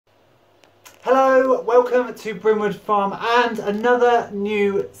Hello, welcome to Brimwood Farm and another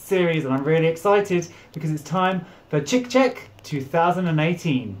new series, and I'm really excited because it's time for Chick Check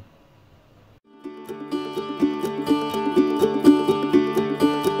 2018.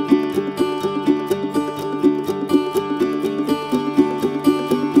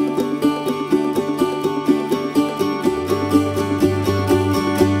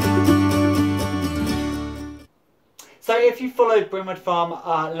 So if you followed Brimwood Farm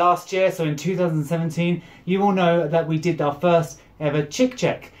last year, so in 2017, you will know that we did our first ever chick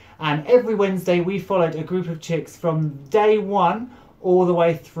check. And every Wednesday we followed a group of chicks from day one all the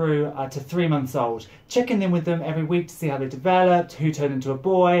way through to 3 months old, checking in with them every week to see how they developed, who turned into a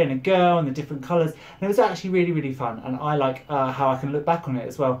boy and a girl and the different colours. And it was actually really fun, and I like how I can look back on it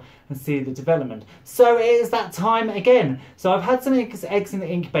as well and see the development. So it is that time again. So I've had some eggs in the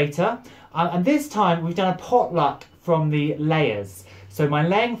incubator, and this time we've done a potluck from the layers. So my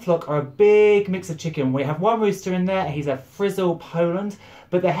laying flock are a big mix of chicken. We have one rooster in there, he's a Frizzle Poland,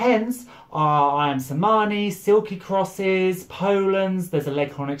 but the hens are I am Samani, Silky Crosses, Polands, there's a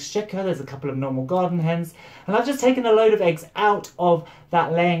Leghorn Exchequer, there's a couple of normal garden hens, and I've just taken a load of eggs out of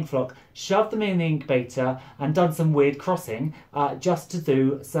that laying flock, shoved them in the incubator and done some weird crossing just to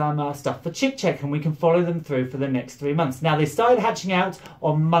do some stuff for Chick Check, and we can follow them through for the next 3 months. Now they started hatching out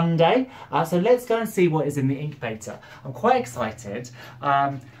on Monday, so let's go and see what is in the incubator. I'm quite excited.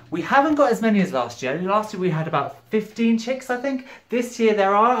 We haven't got as many as last year. Last year we had about 15 chicks, I think. This year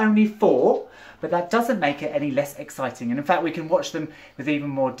there are only 4, but that doesn't make it any less exciting. And in fact, we can watch them with even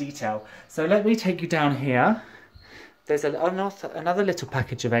more detail. So let me take you down here. There's another little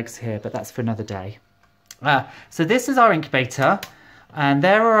package of eggs here, but that's for another day. So this is our incubator, and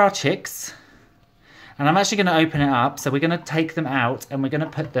there are our chicks. And I'm actually going to open it up. So we're going to take them out, and we're going to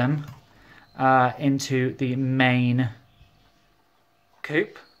put them into the main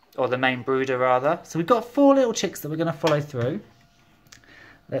coop, or the main brooder rather. So we've got 4 little chicks that we're going to follow through.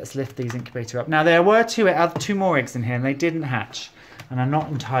 Let's lift these incubator up. Now there were 2 more eggs in here and they didn't hatch, and I'm not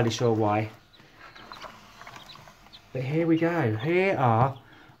entirely sure why. But here we go. Here are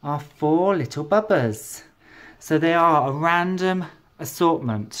our 4 little bubbers. So they are a random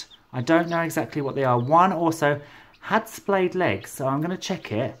assortment. I don't know exactly what they are. One also had splayed legs, so I'm going to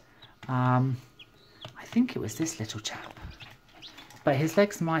check it. I think it was this little chap. But his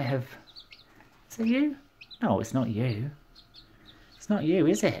legs might have... Is it you? No, it's not you. It's not you,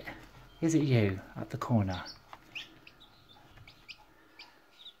 is it? Is it you at the corner?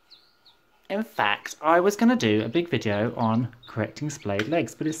 In fact, I was going to do a big video on correcting splayed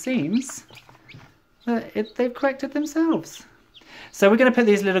legs, but it seems that they've corrected themselves. So we're going to put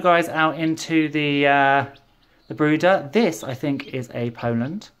these little guys out into the brooder. This, I think, is a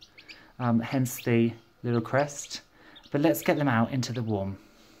Poland, hence the little crest. But let's get them out into the warm.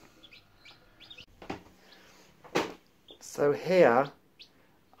 So here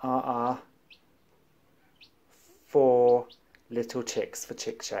are our 4 little chicks for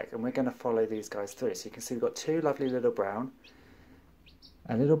Chick Check, and we're going to follow these guys through. So you can see we've got 2 lovely little brown,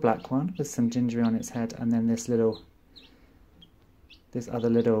 a little black one with some gingery on its head, and then this other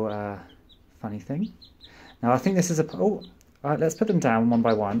little funny thing. Now I think this is a... Oh, let's put them down one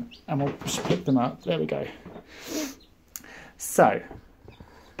by one, and we'll pick them up. There we go. So,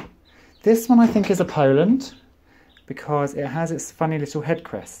 this one I think is a Poland because it has its funny little head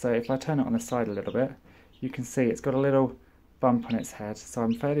crest. So if I turn it on the side a little bit, you can see it's got a little bump on its head. So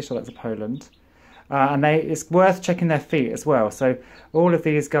I'm fairly sure that's a Poland. And it's worth checking their feet as well. So all of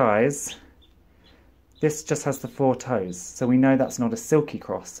these guys, this just has the 4 toes. So we know that's not a silky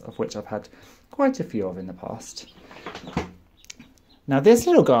cross, of which I've had quite a few of in the past. Now this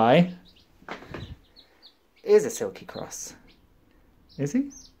little guy is a silky cross. Is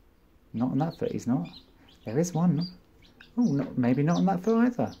he? Not on that foot, he's not. There is one. Oh, no, maybe not on that foot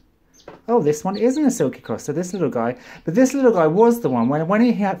either. Oh, this one isn't a silky cross, so this little guy. But this little guy was the one, when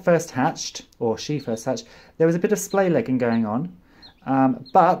he had first hatched, or she first hatched, there was a bit of splay legging going on,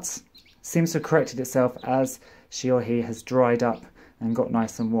 but seems to have corrected itself as she or he has dried up and got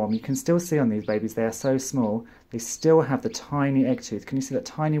nice and warm. You can still see on these babies, they are so small, they still have the tiny egg tooth. Can you see that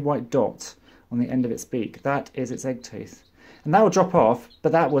tiny white dot on the end of its beak? That is its egg tooth. And that will drop off,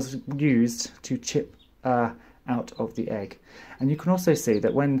 but that was used to chip out of the egg. And you can also see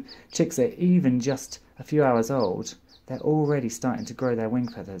that when chicks are even just a few hours old, they're already starting to grow their wing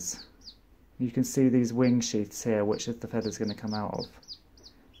feathers. You can see these wing sheaths here, which is the feathers going to come out of.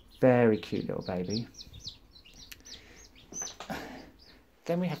 Very cute little baby.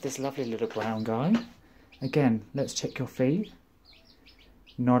 Then we have this lovely little brown guy. Again, let's check your feet.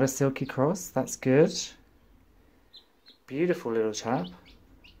 Not a silky cross, that's good. Beautiful little chap.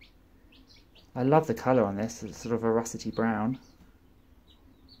 I love the colour on this. It's sort of a russety brown.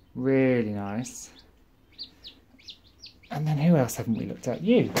 Really nice. And then who else haven't we looked at?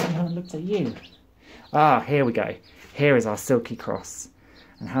 You. We haven't looked at you. Ah, here we go. Here is our silky cross.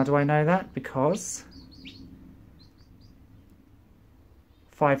 And how do I know that? Because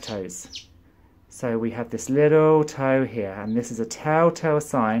 5 toes. So we have this little toe here, and this is a telltale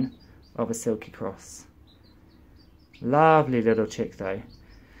sign of a silky cross. Lovely little chick though.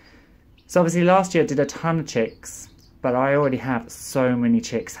 So obviously last year I did a ton of chicks, but I already have so many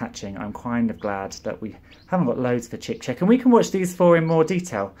chicks hatching. I'm kind of glad that we haven't got loads for chick check, and we can watch these 4 in more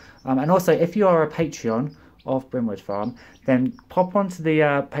detail. And also, if you are a Patreon of Brimwood Farm, then pop onto the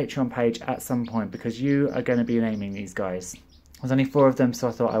Patreon page at some point, because you are going to be naming these guys. There's only 4 of them, so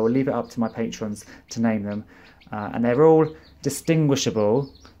I thought I will leave it up to my patrons to name them. And they're all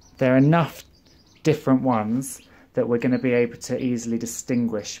distinguishable. There are enough different ones that we're going to be able to easily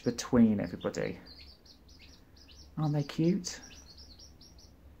distinguish between everybody. Aren't they cute?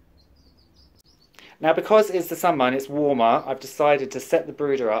 Now, because it's the summer and it's warmer, I've decided to set the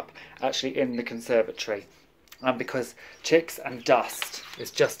brooder up actually in the conservatory. Because chicks and dust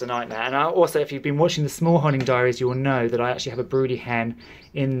is just a nightmare. And also, if you've been watching the Small Holding Diaries, you will know that I actually have a broody hen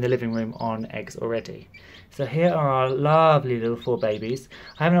in the living room on eggs already. So here are our lovely little 4 babies.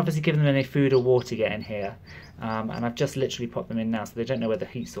 I haven't obviously given them any food or water yet in here. And I've just literally popped them in now, so they don't know where the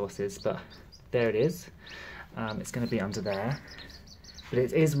heat source is, but there it is. It's going to be under there. But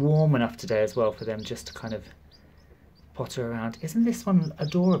it is warm enough today as well for them just to kind of potter around. Isn't this one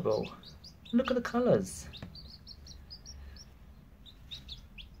adorable? Look at the colours.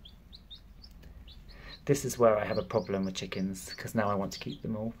 This is where I have a problem with chickens, because now I want to keep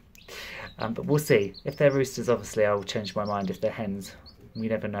them all. But we'll see. If they're roosters, obviously I will change my mind. If they're hens, we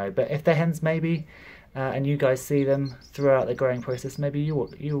never know. But if they're hens, maybe, and you guys see them throughout the growing process, maybe you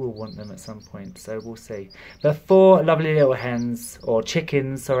will want them at some point. So we'll see. But 4 lovely little hens, or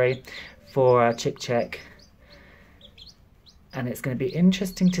chickens, sorry, for chick check. And it's going to be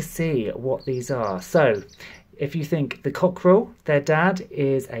interesting to see what these are. So, if you think the cockerel, their dad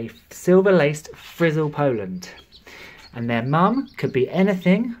is a silver-laced Frizzle Poland. And their mum could be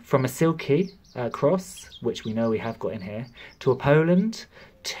anything from a silky cross, which we know we have got in here, to a Poland,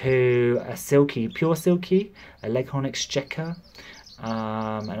 to a silky, pure silky, a Leghorn Exchequer,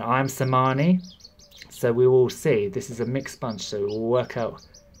 and I'm Samani. So we will see. This is a mixed bunch, so we'll work out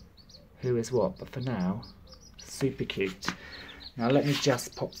who is what. But for now, super cute. Now let me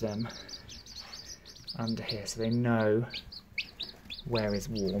just pop them under here so they know where is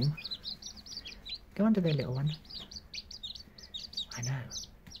warm. Go under there, little one. I know.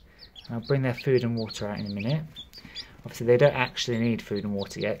 And I'll bring their food and water out in a minute. Obviously they don't actually need food and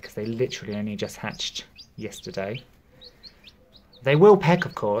water yet, because they literally only just hatched yesterday. They will peck,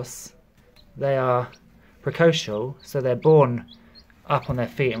 of course. They are precocial, so they're born up on their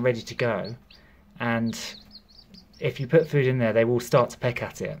feet and ready to go. And if you put food in there, they will start to peck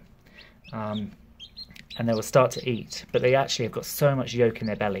at it. And they will start to eat. But they actually have got so much yolk in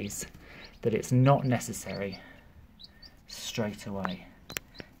their bellies that it's not necessary straight away.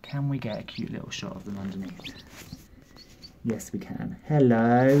 Can we get a cute little shot of them underneath? Yes, we can.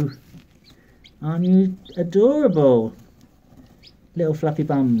 Hello. Aren't you adorable? Little fluffy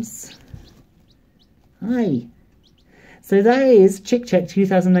bums. Hi. So that is Chick Check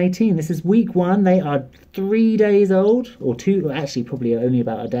 2018. This is week 1. They are 3 days old, or 2, actually probably only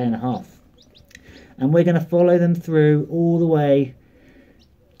about a day and a half. And we're going to follow them through all the way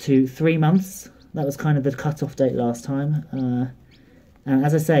to 3 months. That was kind of the cut-off date last time. And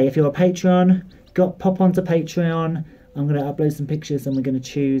as I say, if you're a Patreon, pop onto Patreon. I'm going to upload some pictures and we're going to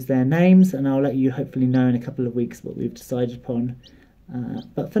choose their names, and I'll let you hopefully know in a couple of weeks what we've decided upon.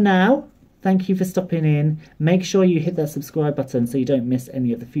 But for now, thank you for stopping in. Make sure you hit that subscribe button so you don't miss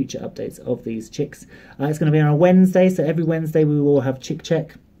any of the future updates of these chicks. It's going to be on a Wednesday, so every Wednesday we will have Chick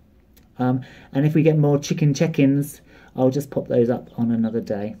Check. And if we get more chicken check-ins, I'll just pop those up on another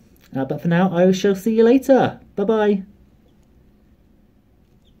day. But for now, I shall see you later. Bye-bye.